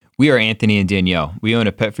We are Anthony and Danielle. We own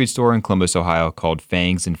a pet food store in Columbus, Ohio called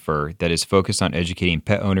Fangs and Fur that is focused on educating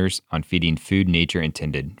pet owners on feeding food nature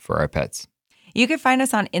intended for our pets. You can find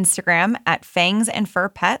us on Instagram at Fangs and Fur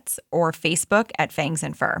Pets or Facebook at Fangs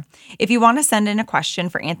and Fur. If you want to send in a question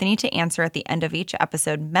for Anthony to answer at the end of each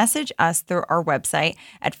episode, message us through our website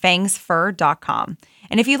at fangsfur.com.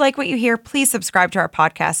 And if you like what you hear, please subscribe to our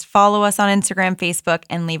podcast, follow us on Instagram, Facebook,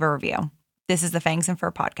 and leave a review. This is the Fangs and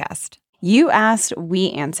Fur Podcast. You asked,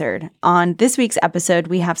 we answered. On this week's episode,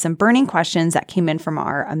 we have some burning questions that came in from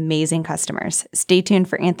our amazing customers. Stay tuned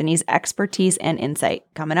for Anthony's expertise and insight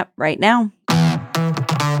coming up right now.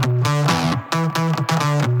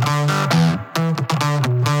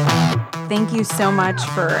 Thank you so much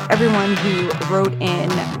for everyone who wrote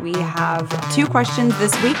in. We have 2 questions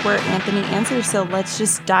this week where Anthony answers, so let's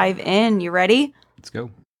just dive in. You ready? Let's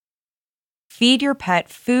go. Feed your pet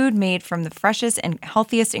food made from the freshest and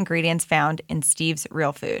healthiest ingredients found in Steve's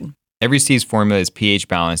Real Food. Every Steve's formula is pH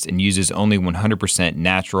balanced and uses only 100%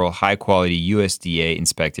 natural, high-quality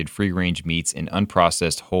USDA-inspected free-range meats and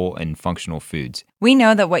unprocessed whole and functional foods. We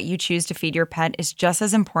know that what you choose to feed your pet is just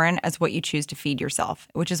as important as what you choose to feed yourself,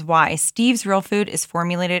 which is why Steve's Real Food is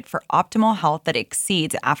formulated for optimal health that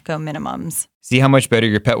exceeds AAFCO minimums. See how much better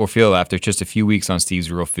your pet will feel after just a few weeks on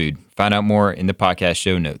Steve's Real Food. Find out more in the podcast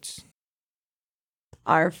show notes.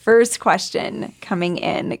 Our first question coming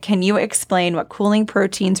in, can you explain what cooling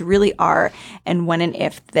proteins really are and when and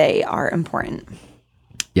if they are important?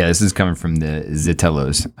 Yeah, this is coming from the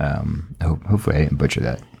Zitellos. Hopefully I didn't butcher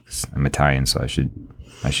that. I'm Italian, so I should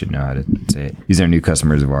know how to say it. These are new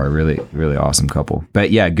customers of ours, really awesome couple. But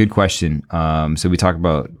yeah, good question. So we talk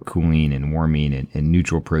about cooling and warming and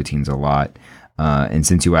neutral proteins a lot. And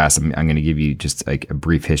since you asked, I'm going to give you just like a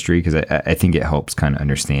brief history because I think it helps kind of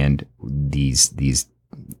understand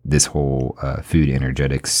this whole food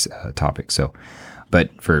energetics topic. So, but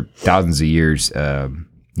for thousands of years,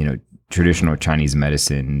 traditional Chinese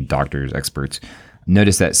medicine doctors, experts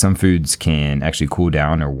noticed that some foods can actually cool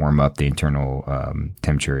down or warm up the internal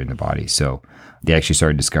temperature in the body. So they actually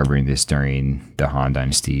started discovering this during the Han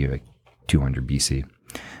Dynasty, like 200 BC.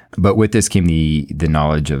 But with this came the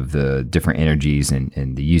knowledge of the different energies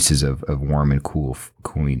and the uses of warm and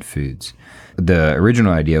cooling foods. The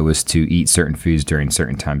original idea was to eat certain foods during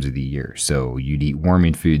certain times of the year. So you'd eat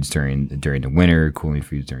warming foods during the winter, cooling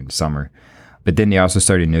foods during the summer. But then they also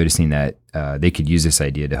started noticing that they could use this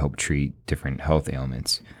idea to help treat different health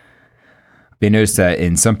ailments. They noticed that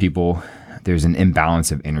in some people, there's an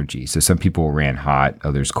imbalance of energy. So some people ran hot,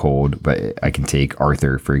 others cold. But I can take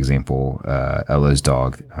Arthur, for example, Ella's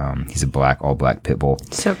dog. He's a all black pit bull.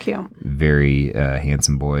 So cute. Very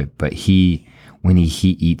handsome boy. But when he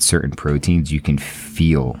eats certain proteins, you can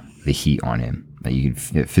feel the heat on him. Like you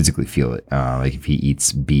can physically feel it. Like if he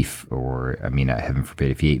eats beef or, heaven forbid,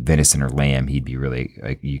 if he ate venison or lamb, he'd be really,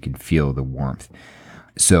 like you can feel the warmth.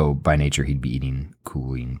 So by nature, he'd be eating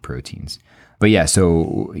cooling proteins. But yeah,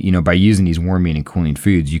 so, by using these warming and cooling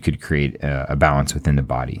foods, you could create a balance within the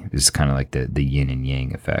body. This is kind of like the yin and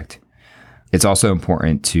yang effect. It's also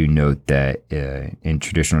important to note that in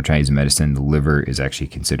traditional Chinese medicine, the liver is actually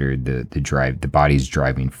considered the body's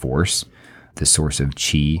driving force, the source of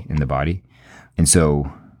qi in the body. And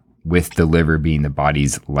so with the liver being the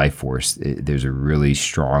body's life force, there's a really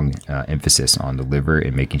strong emphasis on the liver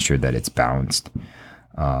and making sure that it's balanced.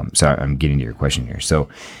 So I'm getting to your question here. So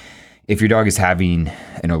if your dog is having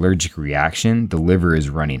an allergic reaction, the liver is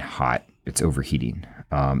running hot. It's overheating.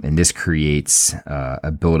 And this creates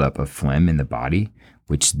a buildup of phlegm in the body,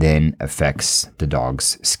 which then affects the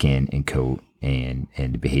dog's skin and coat and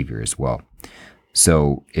behavior as well.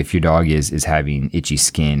 So if your dog is having itchy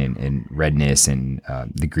skin and redness and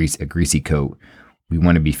a greasy coat, we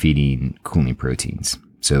want to be feeding cooling proteins.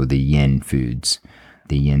 So the yin foods,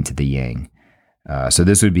 the yin to the yang. So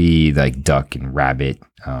this would be like duck and rabbit,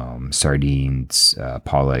 sardines,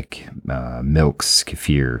 pollock, milks,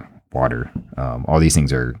 kefir, water. All these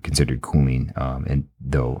things are considered cooling, and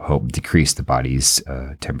they'll help decrease the body's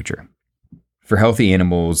temperature. For healthy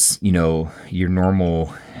animals, your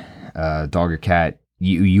normal dog or cat,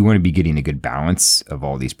 you want to be getting a good balance of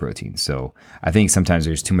all these proteins. So I think sometimes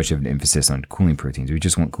there's too much of an emphasis on cooling proteins. We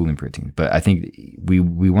just want cooling proteins. But I think we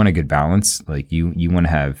want a good balance. Like you want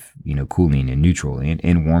to have, cooling and neutral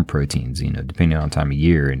and warm proteins, depending on time of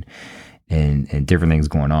year and different things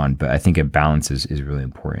going on. But I think a balance is really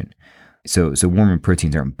important. So warm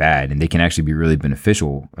proteins aren't bad, and they can actually be really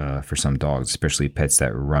beneficial for some dogs, especially pets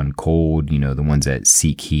that run cold, the ones that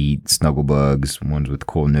seek heat, snuggle bugs, ones with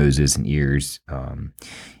cold noses and ears.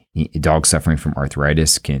 Dogs suffering from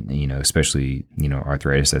arthritis can, especially,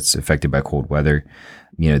 arthritis that's affected by cold weather,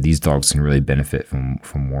 these dogs can really benefit from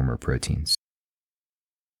warmer proteins.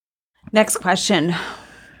 Next question.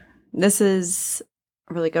 This is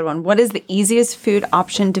a really good one. What is the easiest food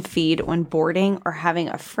option to feed when boarding or having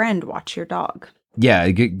a friend watch your dog? Yeah,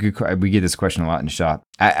 good. We get this question a lot in the shop.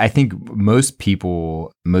 I think most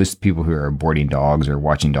people who are boarding dogs or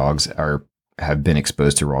watching dogs have been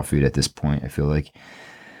exposed to raw food at this point. I feel like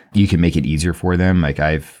you can make it easier for them. Like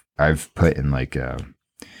I've put in like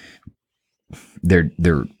their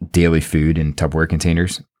daily food in Tupperware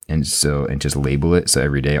containers, and just label it. So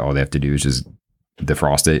every day, all they have to do is just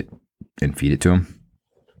defrost it and feed it to them.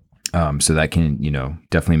 So that can,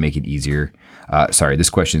 definitely make it easier. Sorry, this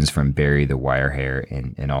question is from Barry the Wire Hair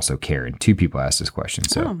and also Karen. 2 people asked this question.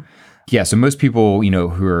 So yeah, so most people,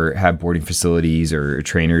 who have boarding facilities or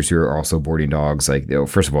trainers who are also boarding dogs, like,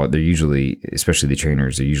 first of all, they're usually, especially the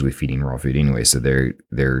trainers, they're usually feeding raw food anyway. So they're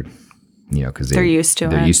because they're used to it.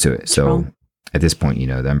 They're used to it. So at this point,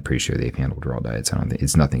 I'm pretty sure they've handled raw diets. I don't think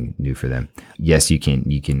it's nothing new for them. Yes, you can,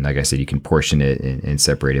 like I said, you can portion it and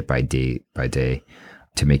separate it by day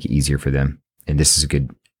to make it easier for them. And this is a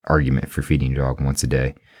good argument for feeding your dog once a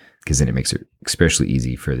day, because then it makes it especially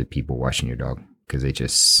easy for the people watching your dog, because they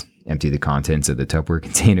just empty the contents of the Tupperware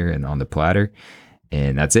container and on the platter,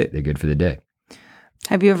 and that's it. They're good for the day.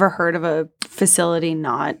 Have you ever heard of a facility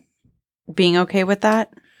not being okay with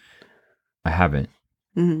that? I haven't.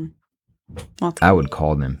 Mm-hmm. Well, I would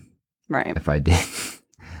call them. Right. If I did.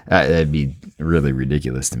 That'd be really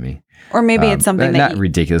ridiculous to me. Or maybe it's something not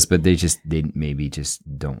ridiculous, but they maybe just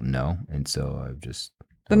don't know. And so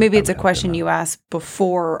But maybe it's a question you ask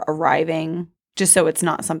before arriving, just so it's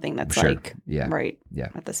not something that's right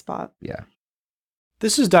at the spot. Yeah.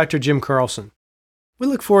 This is Dr. Jim Carlson. We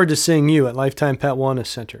look forward to seeing you at Lifetime Pet Wellness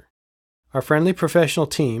Center. Our friendly professional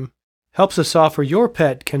team helps us offer your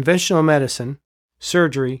pet conventional medicine,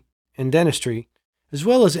 surgery, and dentistry, as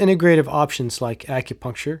well as integrative options like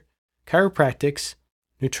acupuncture, chiropractics,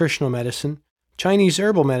 nutritional medicine, Chinese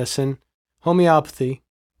herbal medicine, homeopathy,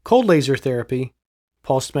 cold laser therapy,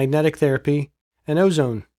 pulsed magnetic therapy, and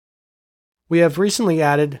ozone. We have recently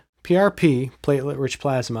added PRP, platelet-rich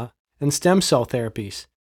plasma, and stem cell therapies.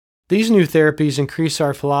 These new therapies increase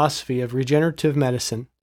our philosophy of regenerative medicine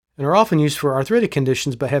and are often used for arthritic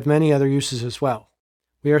conditions but have many other uses as well.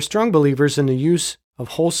 We are strong believers in the use of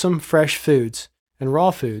wholesome, fresh foods and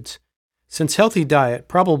raw foods, since healthy diet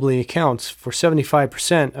probably accounts for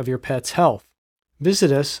 75% of your pet's health.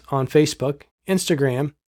 Visit us on Facebook,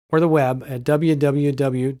 Instagram, or the web at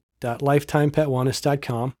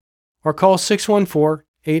www.lifetimepetwellness.com or call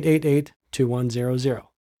 614-888-2100.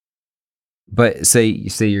 But say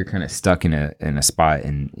you're kind of stuck in a spot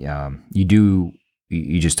and you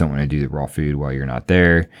just don't want to do the raw food while you're not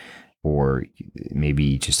there, or maybe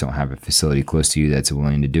you just don't have a facility close to you that's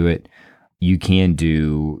willing to do it. You can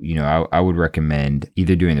do, I would recommend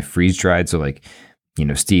either doing the freeze dried. So like,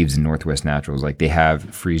 Steve's and Northwest Naturals, like they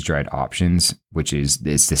have freeze dried options, which it's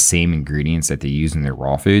the same ingredients that they use in their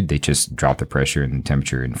raw food. They just drop the pressure and the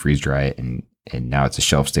temperature and freeze dry it. And now it's a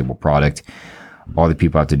shelf stable product. All the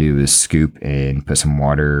people have to do is scoop and put some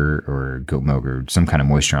water or goat milk or some kind of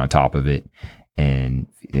moisture on top of it and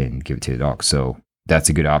give it to the dog. So that's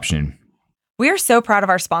a good option. We are so proud of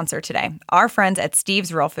our sponsor today, our friends at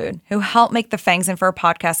Steve's Real Food, who help make the Fangs and Fur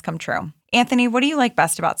podcast come true. Anthony, what do you like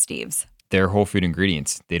best about Steve's? They're whole food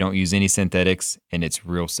ingredients. They don't use any synthetics, and it's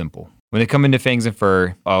real simple. When they come into Fangs and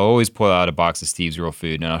Fur, I'll always pull out a box of Steve's Real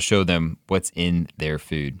Food, and I'll show them what's in their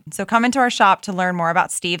food. So come into our shop to learn more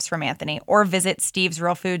about Steve's from Anthony, or visit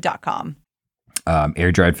stevesrealfood.com.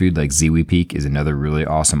 Air-dried food like Ziwi Peak is another really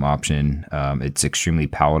awesome option. It's extremely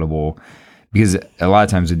palatable, because a lot of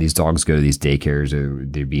times when these dogs go to these daycares, or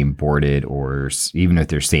they're being boarded, or even if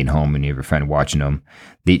they're staying home and you have a friend watching them,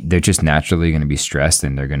 they're just naturally going to be stressed,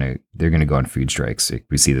 and they're going to go on food strikes.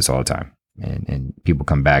 We see this all the time, and people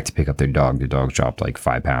come back to pick up their dog. The dog dropped like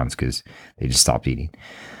 5 pounds because they just stopped eating.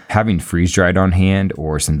 Having freeze dried on hand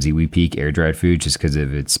or some Ziwi Peak air dried food, just because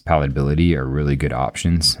of its palatability, are really good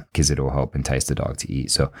options, because it'll help entice the dog to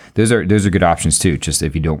eat. So those are good options too. Just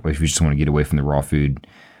if you just want to get away from the raw food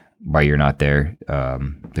while you're not there,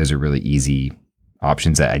 those are really easy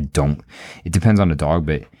options that it depends on the dog,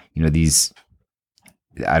 but these,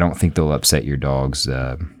 I don't think they'll upset your dog's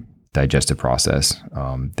digestive process.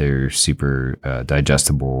 They're super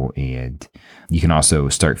digestible, and you can also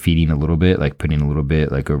start feeding a little bit, like putting a little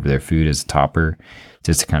bit like over their food as a topper,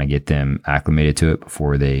 just to kind of get them acclimated to it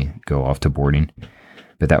before they go off to boarding.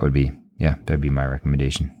 But that'd be my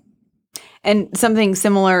recommendation. And something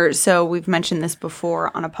similar, so we've mentioned this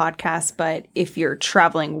before on a podcast, but if you're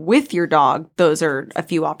traveling with your dog, those are a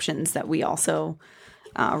few options that we also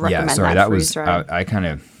recommend. Yeah, sorry, that was, freeze-dried. I kind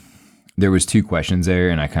of, there was two questions there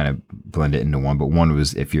and I kind of blended it into one, but one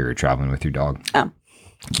was if you're traveling with your dog. Oh.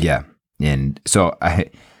 Yeah. And so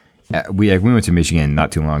we went to Michigan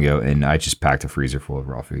not too long ago and I just packed a freezer full of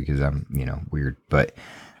raw food because I'm, weird. But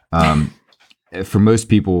for most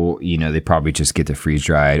people, they probably just get the freeze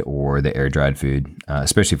dried or the air dried food,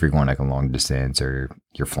 especially if you're going like a long distance or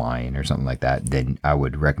you're flying or something like that. Then I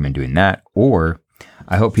would recommend doing that. Or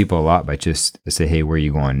I help people a lot by just say, hey, where are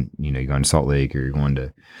you going? You're going to Salt Lake or you're going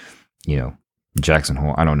to, Jackson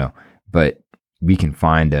Hole. I don't know. But we can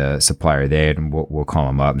find a supplier there and we'll call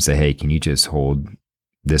them up and say, hey, can you just hold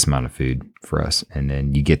this amount of food for us? And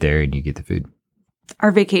then you get there and you get the food.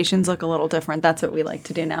 Our vacations look a little different. That's what we like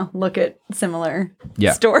to do now. Look at similar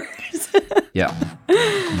stores. Yeah,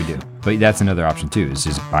 we do. But that's another option too, is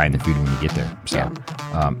just buying the food when you get there. So,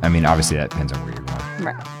 obviously that depends on where you're going.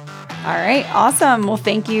 Right. All right. Awesome. Well,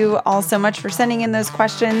 thank you all so much for sending in those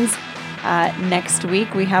questions. Next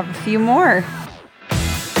week, we have a few more.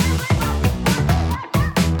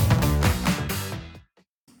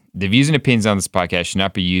 The views and opinions on this podcast should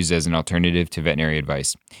not be used as an alternative to veterinary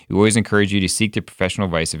advice. We always encourage you to seek the professional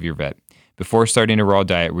advice of your vet. Before starting a raw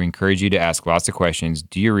diet, we encourage you to ask lots of questions,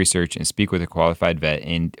 do your research, and speak with a qualified vet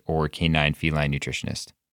and or canine feline nutritionist.